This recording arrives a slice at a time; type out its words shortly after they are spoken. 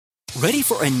Ready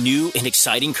for a new and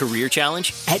exciting career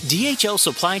challenge? At DHL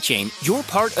Supply Chain, you're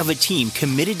part of a team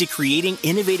committed to creating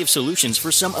innovative solutions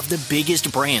for some of the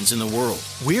biggest brands in the world.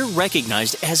 We're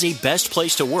recognized as a best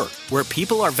place to work, where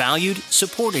people are valued,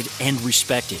 supported, and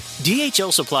respected.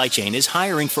 DHL Supply Chain is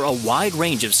hiring for a wide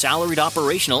range of salaried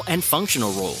operational and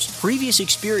functional roles. Previous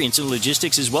experience in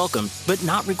logistics is welcome, but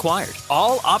not required.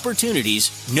 All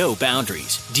opportunities, no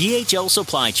boundaries. DHL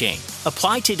Supply Chain.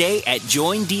 Apply today at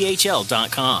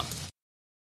joindhl.com.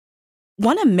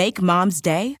 Want to make Mom's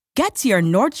day? Get to your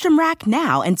Nordstrom Rack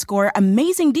now and score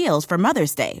amazing deals for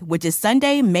Mother's Day, which is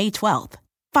Sunday, May 12th.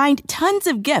 Find tons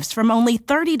of gifts from only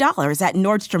 $30 at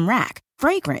Nordstrom Rack.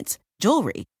 Fragrance,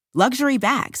 jewelry, luxury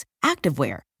bags,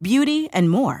 activewear, beauty, and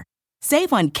more.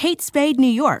 Save on Kate Spade New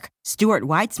York, Stuart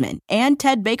Weitzman, and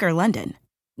Ted Baker London.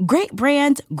 Great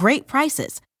brands, great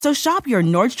prices. So shop your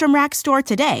Nordstrom Rack store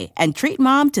today and treat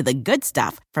Mom to the good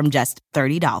stuff from just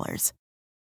 $30.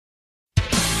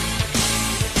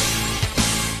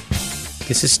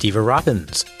 This is Steve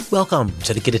Robbins. Welcome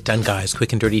to the Get It Done Guys,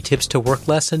 quick and dirty tips to work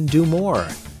less and do more.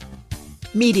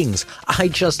 Meetings. I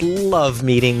just love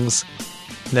meetings.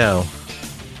 No,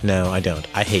 I don't.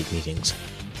 I hate meetings.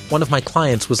 One of my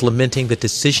clients was lamenting that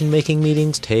decision-making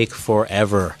meetings take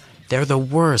forever. They're the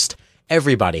worst.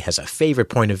 Everybody has a favorite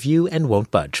point of view and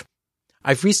won't budge.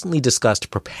 I've recently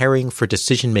discussed preparing for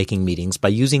decision-making meetings by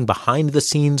using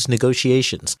behind-the-scenes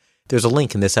negotiations. There's a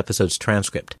link in this episode's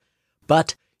transcript.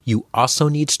 But you also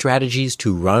need strategies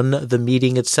to run the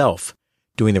meeting itself.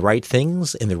 Doing the right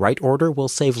things in the right order will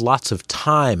save lots of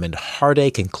time and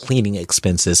heartache and cleaning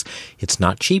expenses. It's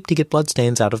not cheap to get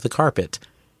bloodstains out of the carpet.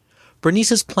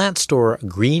 Bernice's plant store,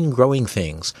 Green Growing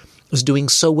Things, is doing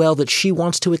so well that she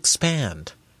wants to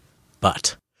expand.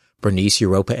 But Bernice,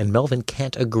 Europa, and Melvin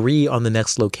can't agree on the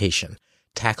next location.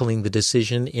 Tackling the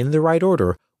decision in the right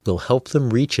order will help them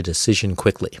reach a decision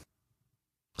quickly.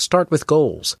 Start with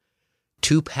goals.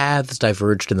 2 paths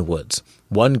diverged in the woods.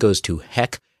 One goes to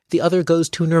heck, the other goes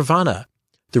to nirvana.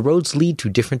 The roads lead to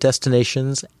different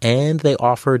destinations, and they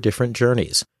offer different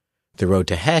journeys. The road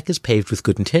to heck is paved with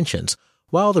good intentions,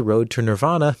 while the road to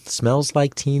nirvana smells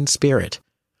like teen spirit.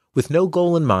 With no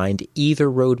goal in mind, either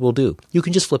road will do. You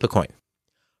can just flip a coin.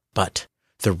 But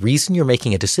the reason you're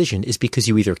making a decision is because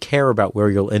you either care about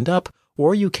where you'll end up,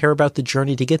 or you care about the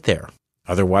journey to get there.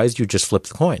 Otherwise, you just flip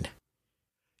the coin.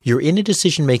 You're in a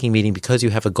decision-making meeting because you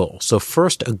have a goal, so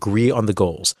first agree on the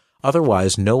goals.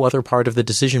 Otherwise, no other part of the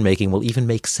decision-making will even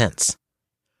make sense.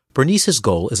 Bernice's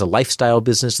goal is a lifestyle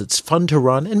business that's fun to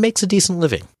run and makes a decent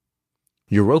living.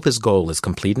 Europa's goal is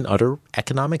complete and utter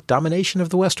economic domination of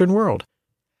the Western world.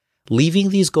 Leaving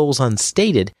these goals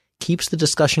unstated keeps the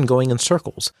discussion going in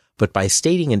circles, but by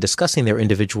stating and discussing their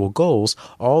individual goals,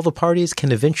 all the parties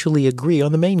can eventually agree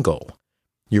on the main goal.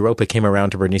 Europa came around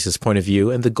to Bernice's point of view,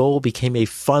 and the goal became a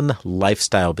fun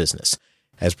lifestyle business.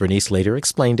 As Bernice later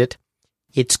explained it,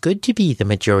 it's good to be the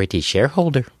majority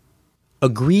shareholder.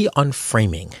 Agree on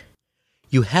framing.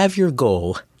 You have your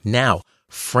goal. Now,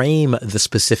 frame the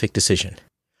specific decision.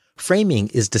 Framing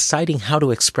is deciding how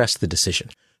to express the decision.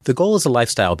 The goal is a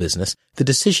lifestyle business. The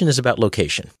decision is about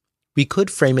location. We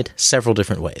could frame it several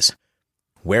different ways.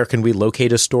 Where can we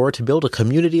locate a store to build a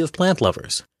community of plant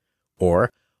lovers? Or,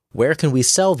 where can we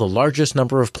sell the largest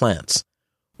number of plants?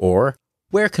 Or,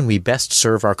 where can we best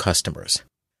serve our customers?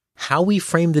 How we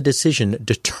frame the decision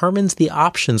determines the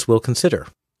options we'll consider.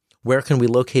 Where can we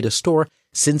locate a store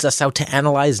sends us out to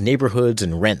analyze neighborhoods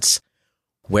and rents.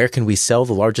 Where can we sell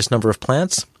the largest number of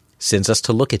plants? Sends us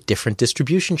to look at different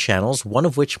distribution channels, one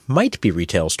of which might be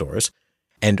retail stores.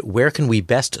 And where can we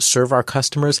best serve our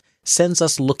customers sends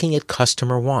us looking at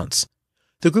customer wants.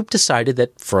 The group decided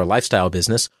that for a lifestyle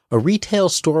business, a retail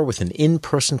store with an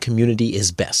in-person community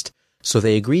is best. So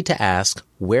they agreed to ask,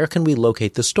 where can we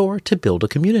locate the store to build a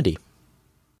community?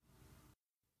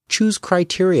 Choose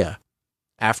criteria.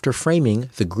 After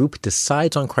framing, the group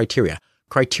decides on criteria.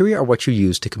 Criteria are what you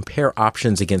use to compare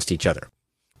options against each other.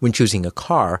 When choosing a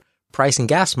car, price and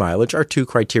gas mileage are 2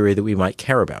 criteria that we might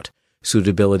care about.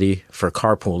 Suitability for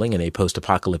carpooling in a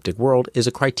post-apocalyptic world is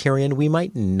a criterion we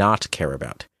might not care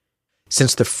about.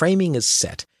 Since the framing is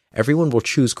set, everyone will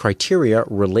choose criteria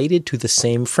related to the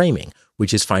same framing,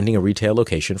 which is finding a retail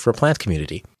location for a plant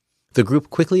community. The group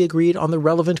quickly agreed on the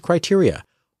relevant criteria: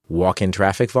 walk-in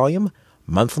traffic volume,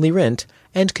 monthly rent,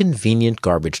 and convenient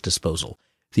garbage disposal.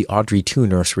 The Audrey 2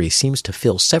 nursery seems to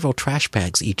fill several trash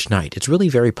bags each night. It's really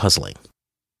very puzzling.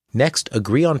 Next,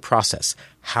 agree on process.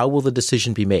 How will the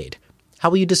decision be made? How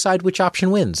will you decide which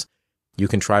option wins? You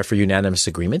can try for unanimous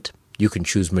agreement. You can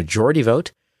choose majority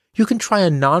vote. You can try a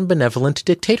non-benevolent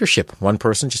dictatorship. One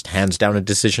person just hands down a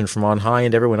decision from on high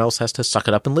and everyone else has to suck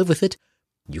it up and live with it.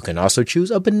 You can also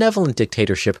choose a benevolent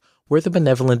dictatorship where the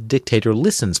benevolent dictator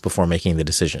listens before making the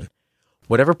decision.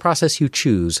 Whatever process you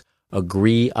choose,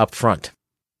 agree up front.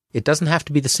 It doesn't have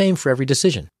to be the same for every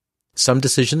decision. Some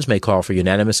decisions may call for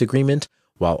unanimous agreement,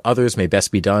 while others may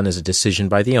best be done as a decision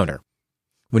by the owner.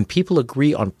 When people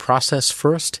agree on process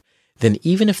first, then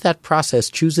even if that process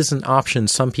chooses an option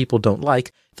some people don't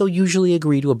like, they'll usually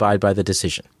agree to abide by the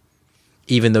decision.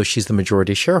 Even though she's the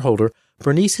majority shareholder,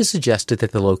 Bernice has suggested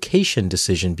that the location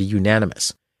decision be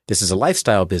unanimous. This is a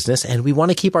lifestyle business, and we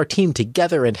want to keep our team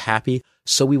together and happy,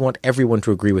 so we want everyone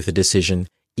to agree with the decision,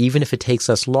 even if it takes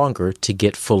us longer to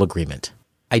get full agreement.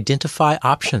 Identify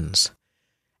options.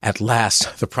 At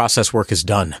last, the process work is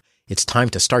done. It's time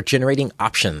to start generating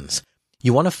options.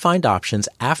 You want to find options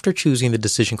after choosing the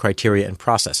decision criteria and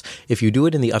process. If you do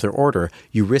it in the other order,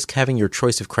 you risk having your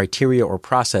choice of criteria or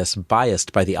process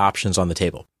biased by the options on the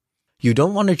table. You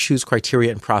don't want to choose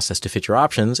criteria and process to fit your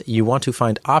options. You want to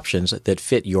find options that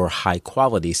fit your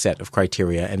high-quality set of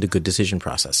criteria and a good decision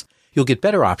process. You'll get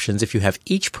better options if you have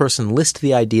each person list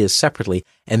the ideas separately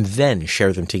and then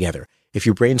share them together. If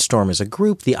you brainstorm as a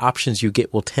group, the options you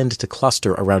get will tend to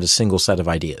cluster around a single set of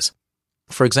ideas.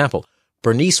 For example,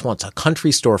 Bernice wants a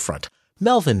country storefront,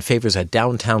 Melvin favors a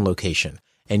downtown location,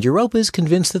 and Europa is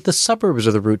convinced that the suburbs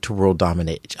are the route to world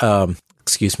domination.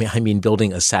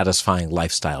 Building a satisfying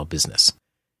lifestyle business.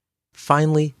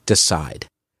 Finally, decide.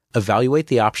 Evaluate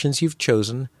the options you've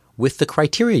chosen with the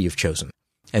criteria you've chosen,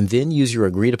 and then use your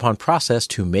agreed-upon process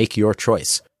to make your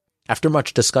choice. After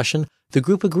much discussion, the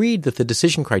group agreed that the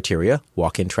decision criteria,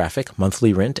 walk-in traffic,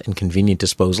 monthly rent, and convenient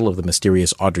disposal of the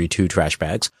mysterious Audrey 2 trash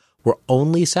bags, were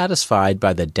only satisfied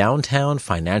by the downtown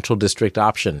financial district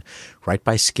option, right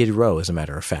by Skid Row, as a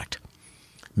matter of fact.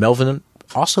 Melvin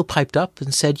also piped up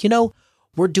and said,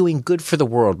 we're doing good for the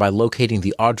world by locating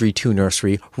the Audrey 2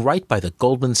 nursery right by the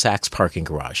Goldman Sachs parking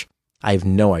garage. I have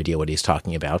no idea what he's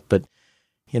talking about, but,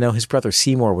 his brother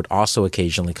Seymour would also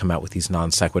occasionally come out with these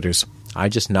non-sequiturs. I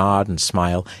just nod and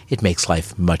smile. It makes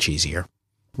life much easier.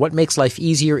 What makes life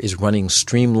easier is running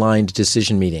streamlined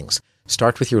decision meetings.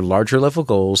 Start with your larger level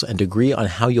goals and agree on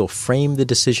how you'll frame the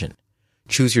decision.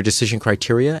 Choose your decision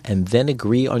criteria and then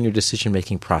agree on your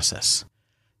decision-making process.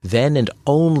 Then and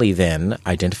only then,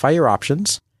 identify your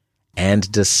options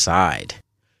and decide.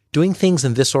 Doing things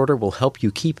in this order will help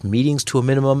you keep meetings to a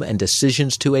minimum and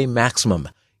decisions to a maximum.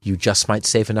 You just might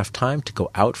save enough time to go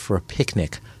out for a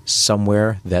picnic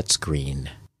somewhere that's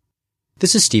green.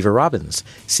 This is Steve Robbins.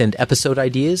 Send episode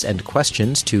ideas and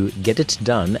questions to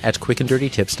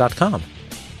getitdone@quickanddirtytips.com.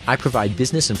 I provide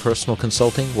business and personal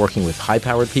consulting, working with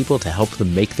high-powered people to help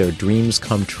them make their dreams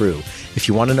come true. If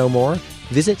you want to know more,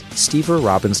 visit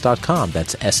steverrobbins.com.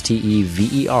 That's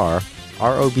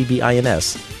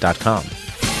STEVERROBBINS.com.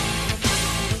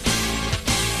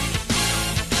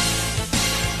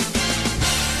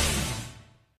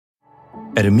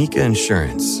 At Amica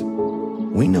Insurance,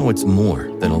 we know it's more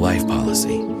than a life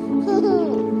policy.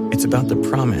 It's about the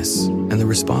promise and the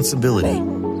responsibility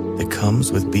that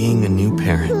comes with being a new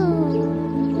parent.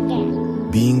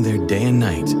 Being there day and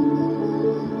night.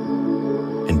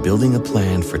 And building a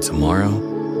plan for tomorrow,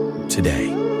 today.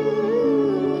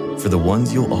 For the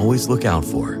ones you'll always look out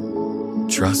for,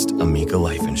 trust Amica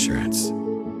Life Insurance.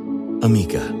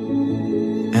 Amica.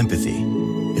 Empathy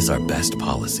is our best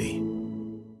policy.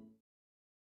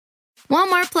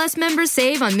 Walmart Plus members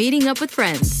save on meeting up with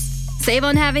friends. Save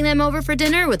on having them over for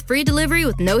dinner with free delivery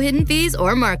with no hidden fees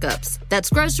or markups. That's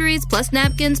groceries, plus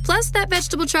napkins, plus that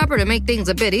vegetable chopper to make things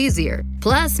a bit easier.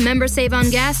 Plus, members save on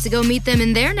gas to go meet them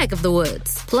in their neck of the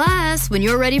woods. Plus, when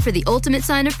you're ready for the ultimate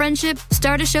sign of friendship,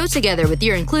 start a show together with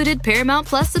your included Paramount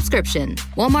Plus subscription.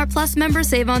 Walmart Plus members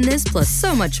save on this plus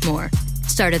so much more.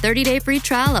 Start a 30-day free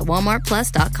trial at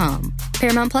walmartplus.com.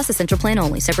 Paramount Plus Essential Plan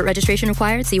only. Separate registration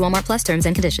required. See Walmart Plus terms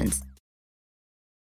and conditions.